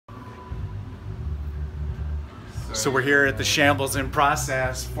So we're here at the Shambles in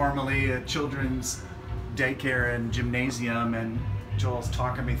process, formerly a children's daycare and gymnasium, and Joel's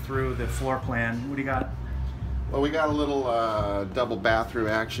talking me through the floor plan. What do you got? Well, we got a little double bathroom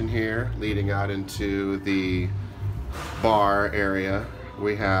action here leading out into the bar area.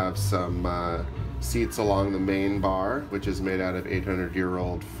 We have some seats along the main bar, which is made out of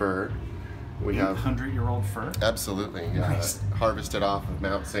 800-year-old fir. We have 800-year-old fir? Absolutely, yeah. Nice. Harvested off of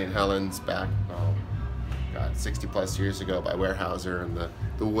Mount St. Helens back, 60 plus years ago by Weyerhaeuser, and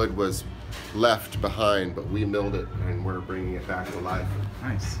the wood was left behind, but we milled it and we're bringing it back to life.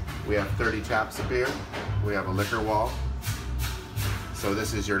 Nice. We have 30 taps of beer. We have a liquor wall. So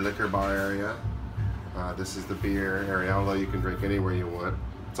this is your liquor bar area. This is the beer area, although you can drink anywhere you want.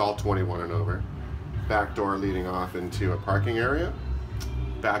 It's all 21 and over. Back door leading off into a parking area.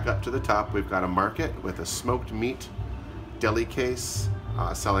 Back up to the top, we've got a market with a smoked meat deli case,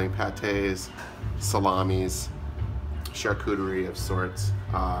 selling pâtés, salamis, charcuterie of sorts.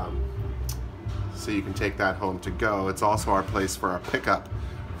 So you can take that home to go. It's also our place for our pickup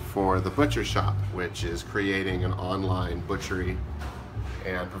for the butcher shop, which is creating an online butchery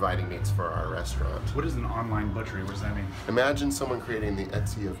and providing meats for our restaurant. What is an online butchery? What does that mean? Imagine someone creating the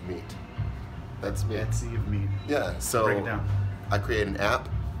Etsy of meat. That's me. Etsy of meat. Yeah, so break it down. I create an app.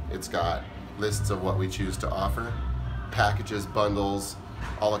 It's got lists of what we choose to offer, packages, bundles,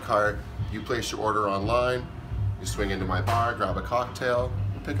 a la carte. You place your order online, you swing into my bar, grab a cocktail,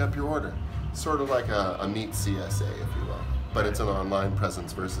 and pick up your order. Sort of like a meat CSA, if you will. But it's an online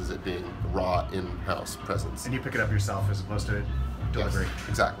presence versus it being raw in-house presence. And you pick it up yourself as opposed to delivery. Yes,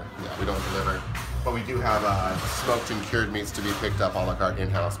 exactly. Yeah, we don't deliver. But we do have smoked and cured meats to be picked up a la carte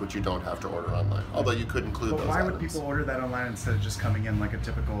in-house, which you don't have to order online. Although you could include those why items. would people order that online instead of just coming in like a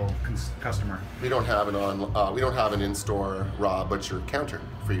typical customer? We don't have an in-store raw butcher counter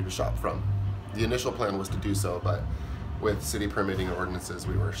for you to shop from. The initial plan was to do so, but with city permitting ordinances,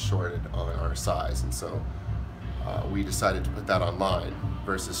 we were shorted on our size, and so we decided to put that online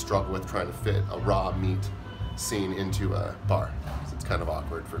versus struggle with trying to fit a raw meat scene into a bar. It's kind of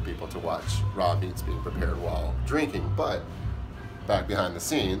awkward for people to watch raw meats being prepared while drinking, but back behind the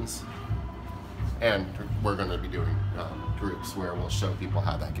scenes, and we're going to be doing groups where we'll show people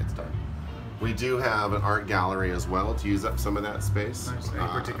how that gets done. We do have an art gallery as well to use up some of that space. Nice. Any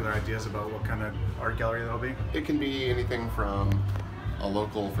particular ideas about what kind of art gallery that'll be? It can be anything from a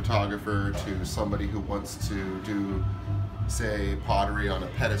local photographer to somebody who wants to do, say, pottery on a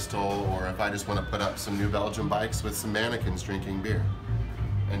pedestal, or if I just want to put up some New Belgium bikes with some mannequins drinking beer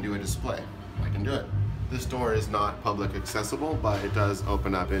and do a display, I can do it. This door is not public accessible, but it does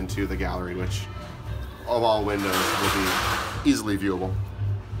open up into the gallery, which of all windows will be easily viewable.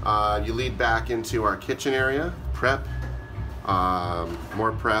 You lead back into our kitchen area, prep,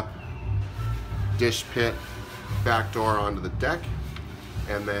 more prep, dish pit, back door onto the deck,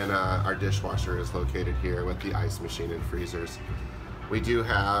 and then our dishwasher is located here with the ice machine and freezers. We do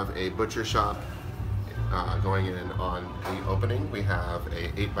have a butcher shop going in on the opening. We have a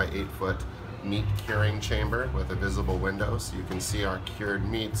 8x8 foot meat curing chamber with a visible window, so you can see our cured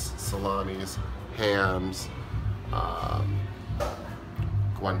meats, salamis, hams,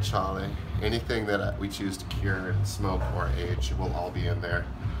 guanciale, anything that we choose to cure and smoke or age will all be in there.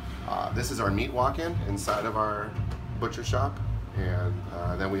 This is our meat walk-in inside of our butcher shop, and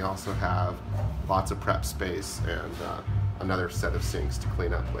then we also have lots of prep space and another set of sinks to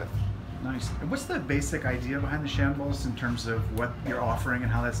clean up with. Nice. And what's the basic idea behind the Shambles in terms of what you're offering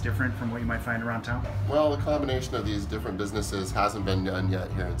and how that's different from what you might find around town? Well, the combination of these different businesses hasn't been done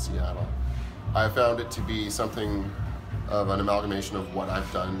yet here in Seattle. I found it to be something of an amalgamation of what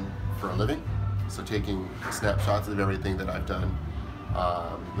I've done for a living. So taking snapshots of everything that I've done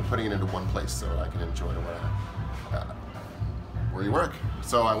and putting it into one place so I can enjoy where you work.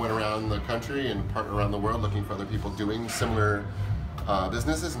 So I went around the country and around the world looking for other people doing similar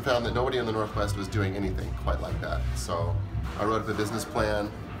businesses and found that nobody in the Northwest was doing anything quite like that. So I wrote up a business plan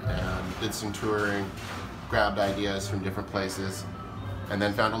and did some touring, grabbed ideas from different places, and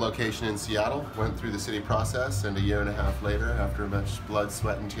then found a location in Seattle, went through the city process, and a year and a half later, after much blood,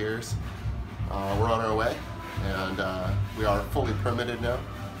 sweat, and tears, we're on our way, and we are fully permitted now,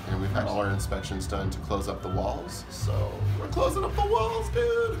 and we've had all our inspections done to close up the walls, so we're closing up the walls,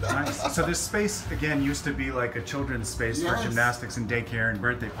 dude! Nice. So this space, again, used to be like a children's space for gymnastics and daycare and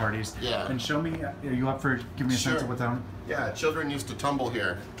birthday parties. Yeah. And show me, are you up for giving me a sense of what's on? Yeah, children used to tumble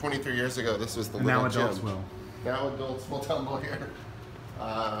here. 23 years ago, this was the and little now adults gym. will. Now adults will tumble here.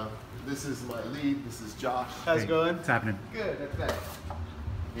 This is my lead. This is Josh. How's it going? What's happening? Good. That's nice.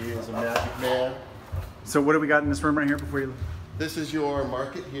 He is a magic man. So what do we got in this room right here before you? This is your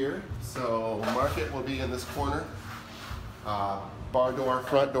market here. So market will be in this corner. Bar door,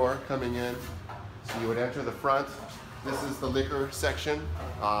 front door coming in. So you would enter the front. This is the liquor section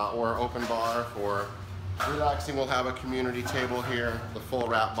or open bar for relaxing. We'll have a community table here, the full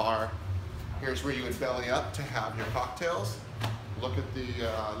wrap bar. Here's where you would belly up to have your cocktails. Look at the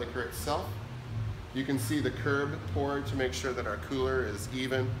liquor itself. You can see the curb poured to make sure that our cooler is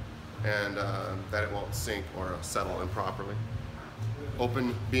even and that it won't sink or settle improperly.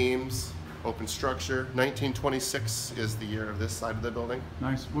 Open beams, open structure. 1926 is the year of this side of the building.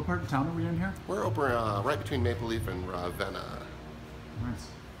 Nice. What part of town are we in here? We're open right between Maple Leaf and Ravenna. Nice.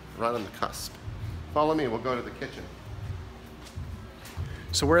 Right on the cusp. Follow me, we'll go to the kitchen.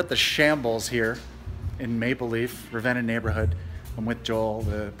 So we're at the Shambles here in Maple Leaf, Ravenna neighborhood. I'm with Joel,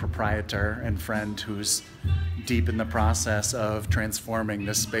 the proprietor and friend who's deep in the process of transforming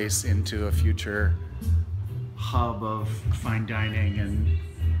this space into a future hub of fine dining and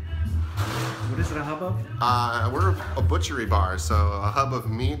what is it a hub of? We're a butchery bar, so a hub of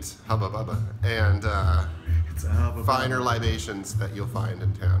meat, hubba bubba, and It's a hub of finer libations that you'll find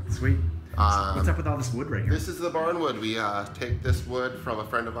in town. Sweet. What's up with all this wood right here? This is the barn wood. We take this wood from a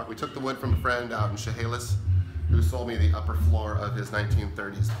friend of ours. We took the wood from a friend out in Chehalis who sold me the upper floor of his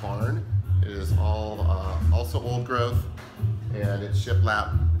 1930s barn. It is all also old growth, and it's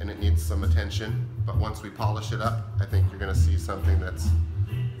shiplap, and it needs some attention. But once we polish it up, I think you're going to see something that's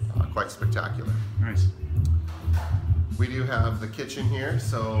quite spectacular. Nice. We do have the kitchen here,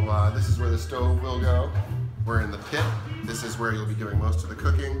 so this is where the stove will go. We're in the pit. This is where you'll be doing most of the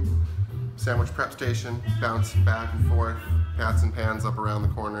cooking. Sandwich prep station, bounce back and forth, pots and pans up around the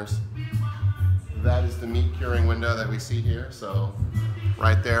corners. That is the meat curing window that we see here. So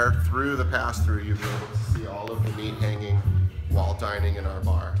right there, through the pass-through, you'll be able to see all of the meat hanging while dining in our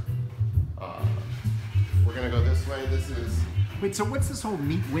bar. We're gonna go this way. This is. Wait, so what's this whole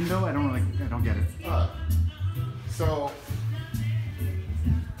meat window? I don't get it. So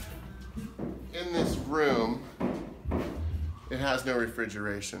in this room, it has no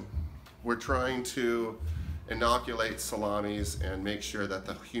refrigeration. We're trying to inoculate salamis and make sure that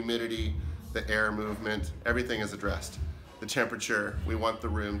the humidity, the air movement, everything is addressed. The temperature, we want the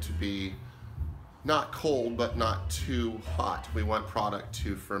room to be not cold, but not too hot. We want product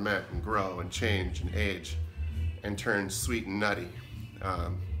to ferment and grow and change and age and turn sweet and nutty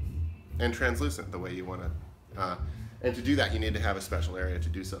and translucent the way you want to. And to do that, you need to have a special area to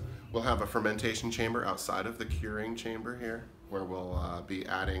do so. We'll have a fermentation chamber outside of the curing chamber here, where we'll be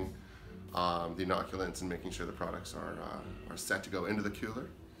adding the inoculants and making sure the products are set to go into the cooler.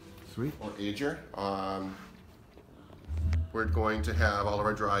 Sweet. Or ager. We're going to have all of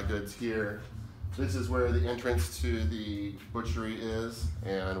our dry goods here. This is where the entrance to the butchery is,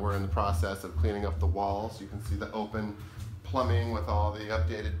 and we're in the process of cleaning up the walls. You can see the open plumbing with all the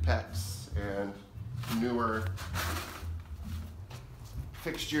updated PEX and newer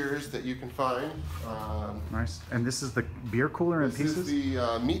fixtures that you can find. Nice. And this is the beer cooler in pieces? This is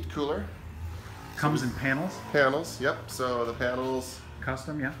the meat cooler. Comes in panels? Panels, yep. So the panels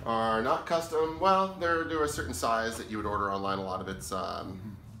Custom, yeah? are not custom. Well, they're a certain size that you would order online. A lot of it's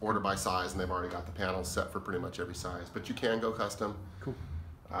order by size, and they've already got the panels set for pretty much every size. But you can go custom. Cool.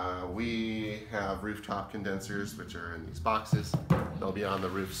 We have rooftop condensers, which are in these boxes. They'll be on the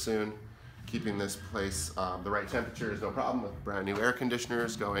roof soon. Keeping this place the right temperature is no problem, with brand new air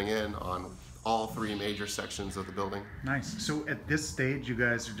conditioners going in on all three major sections of the building. Nice. So at this stage, you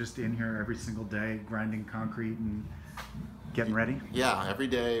guys are just in here every single day, grinding concrete and getting ready? Yeah, every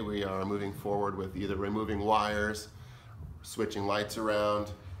day we are moving forward with either removing wires, switching lights around,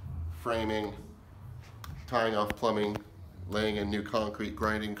 framing, tying off plumbing, laying in new concrete,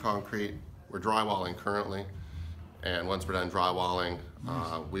 grinding concrete. We're drywalling currently, and once we're done drywalling,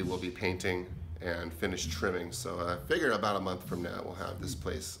 we will be painting and finish trimming. So I figure about a month from now we'll have this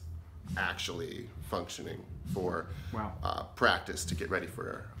place actually functioning for practice to get ready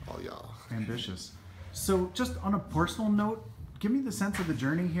for all y'all. Ambitious. So just on a personal note, give me the sense of the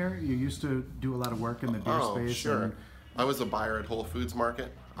journey here. You used to do a lot of work in the beer space. Sure. I was a buyer at Whole Foods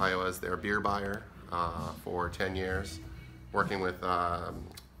Market. I was their beer buyer for 10 years, working with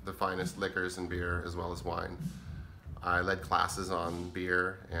the finest liquors and beer as well as wine. I led classes on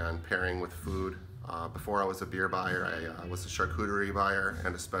beer and pairing with food. Before I was a beer buyer, I was a charcuterie buyer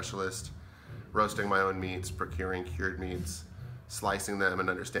and a specialist, roasting my own meats, procuring cured meats, slicing them and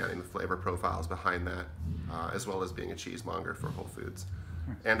understanding the flavor profiles behind that, as well as being a cheesemonger for Whole Foods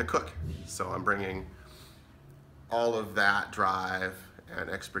and a cook. So I'm bringing all of that drive and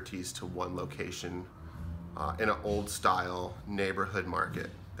expertise to one location in an old style neighborhood market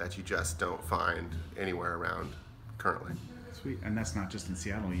that you just don't find anywhere around currently. Sweet. And that's not just in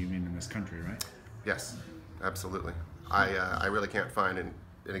Seattle, you mean in this country, right? Yes, absolutely. I really can't find an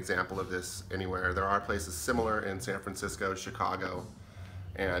example of this anywhere. There are places similar in San Francisco, Chicago,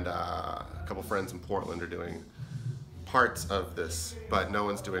 and a couple friends in Portland are doing parts of this, but no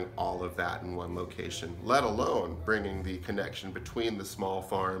one's doing all of that in one location, let alone bringing the connection between the small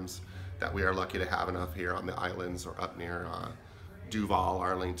farms that we are lucky to have enough here on the islands or up near Duval,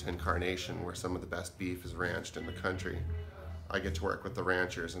 Arlington, Carnation, where some of the best beef is ranched in the country. I get to work with the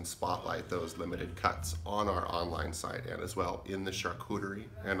ranchers and spotlight those limited cuts on our online site and as well in the charcuterie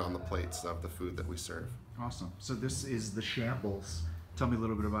and on the plates of the food that we serve. Awesome. So this is the Shambles. Tell me a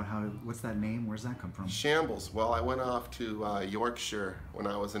little bit about what's that name? Where's that come from? Shambles. Well, I went off to Yorkshire when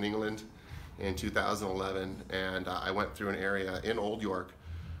I was in England in 2011, and I went through an area in Old York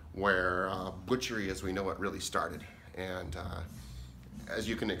where butchery as we know it really started. And as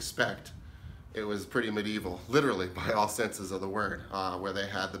you can expect, it was pretty medieval, literally by all senses of the word, where they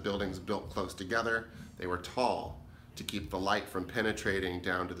had the buildings built close together. They were tall to keep the light from penetrating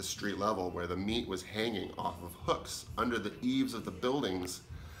down to the street level, where the meat was hanging off of hooks under the eaves of the buildings.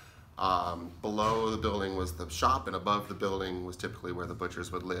 Below the building was the shop, and above the building was typically where the butchers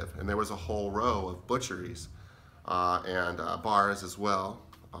would live. And there was a whole row of butcheries and bars as well,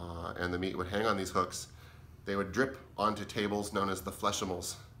 and the meat would hang on these hooks. They would drip onto tables known as the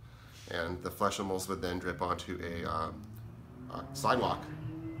fleshambles, and the fleshambles would then drip onto a sidewalk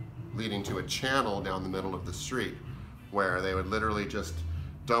leading to a channel down the middle of the street, where they would literally just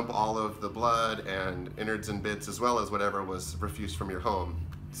dump all of the blood and innards and bits, as well as whatever was refused from your home,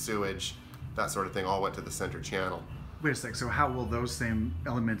 sewage, that sort of thing, all went to the center channel. Wait a sec, so how will those same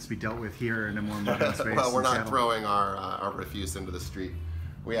elements be dealt with here in a more modern space? Well, we're not throwing our refuse into the street.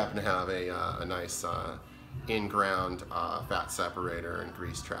 We happen to have a nice in-ground fat separator and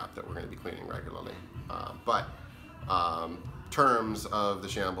grease trap that we're going to be cleaning regularly. But terms of the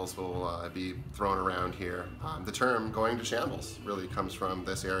Shambles will be thrown around here. The term going to Shambles really comes from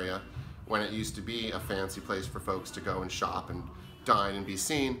this area, when it used to be a fancy place for folks to go and shop and dine and be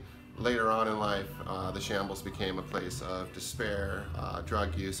seen. Later on in life, the Shambles became a place of despair,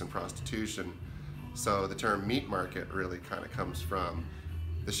 drug use, and prostitution. So the term meat market really kind of comes from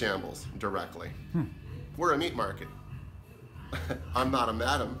the Shambles directly. We're a meat market. I'm not a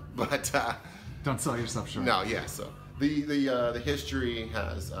madam, but don't sell yourself short. No, yeah. So the history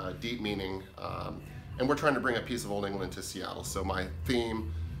has deep meaning, and we're trying to bring a piece of Old England to Seattle. So my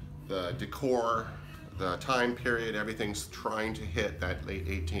theme, the decor, the time period, everything's trying to hit that late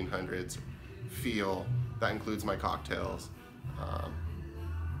 1800s feel. That includes my cocktails,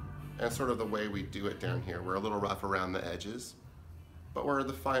 and sort of the way we do it down here. We're a little rough around the edges, but we're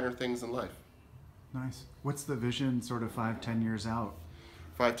the finer things in life. Nice. What's the vision sort of 5-10 years out?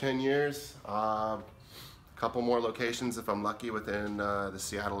 5-10 years, a couple more locations if I'm lucky within the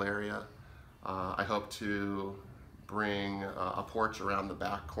Seattle area. I hope to bring a porch around the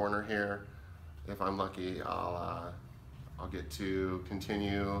back corner here. If I'm lucky, I'll get to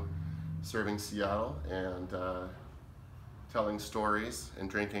continue serving Seattle and telling stories and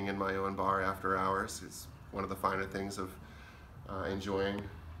drinking in my own bar after hours. It's one of the finer things of enjoying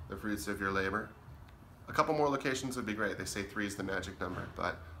the fruits of your labor. A couple more locations would be great. They say 3 is the magic number,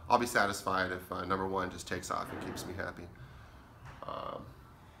 but I'll be satisfied if number 1 just takes off and keeps me happy.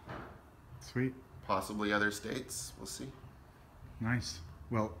 Sweet. Possibly other states. We'll see. Nice.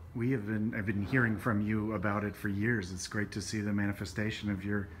 Well, I've been hearing from you about it for years. It's great to see the manifestation of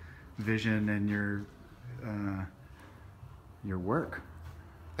your vision and your work.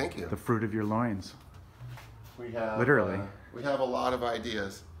 Thank you. The fruit of your loins. We have literally. We have a lot of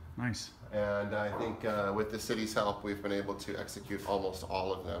ideas. Nice. And I think with the city's help, we've been able to execute almost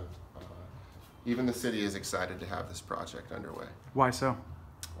all of them. Even the city is excited to have this project underway. Why so?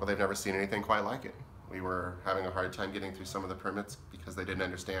 Well, they've never seen anything quite like it. We were having a hard time getting through some of the permits because they didn't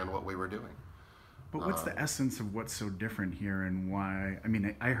understand what we were doing. But what's the essence of what's so different here, and why? I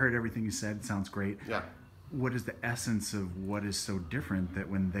mean, I heard everything you said. Sounds great. Yeah. What is the essence of what is so different that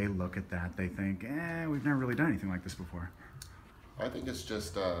when they look at that, they think, we've never really done anything like this before? I think it's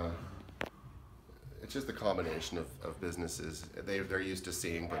just a combination of businesses. They're used to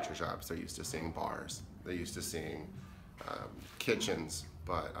seeing butcher shops. They're used to seeing bars. They're used to seeing kitchens.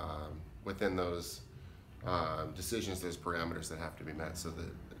 But within those decisions, there's parameters that have to be met. So the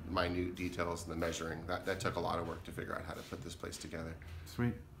minute details and the measuring, that took a lot of work to figure out how to put this place together.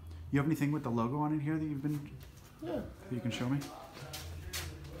 Sweet. You have anything with the logo on it here that you've been? Yeah. That you can show me?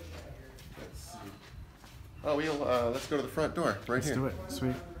 Let's see. Oh, let's go to the front door right here. Let's do it.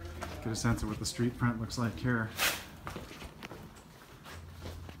 Sweet. Get a sense of what the street print looks like here.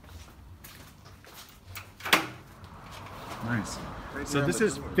 Nice. Right So there on this the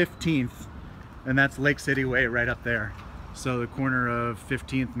is door. 15th, and that's Lake City Way right up there. So the corner of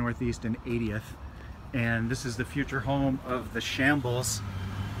 15th Northeast and 80th. And this is the future home of the Shambles.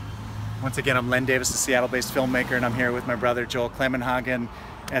 Once again, I'm Len Davis, a Seattle-based filmmaker, and I'm here with my brother Joel Clemenhagen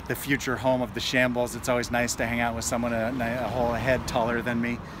at the future home of the Shambles. It's always nice to hang out with someone a whole head taller than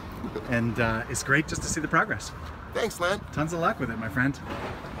me. And it's great just to see the progress. Thanks, Len. Tons of luck with it, my friend.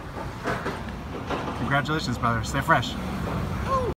 Congratulations, brother. Stay fresh.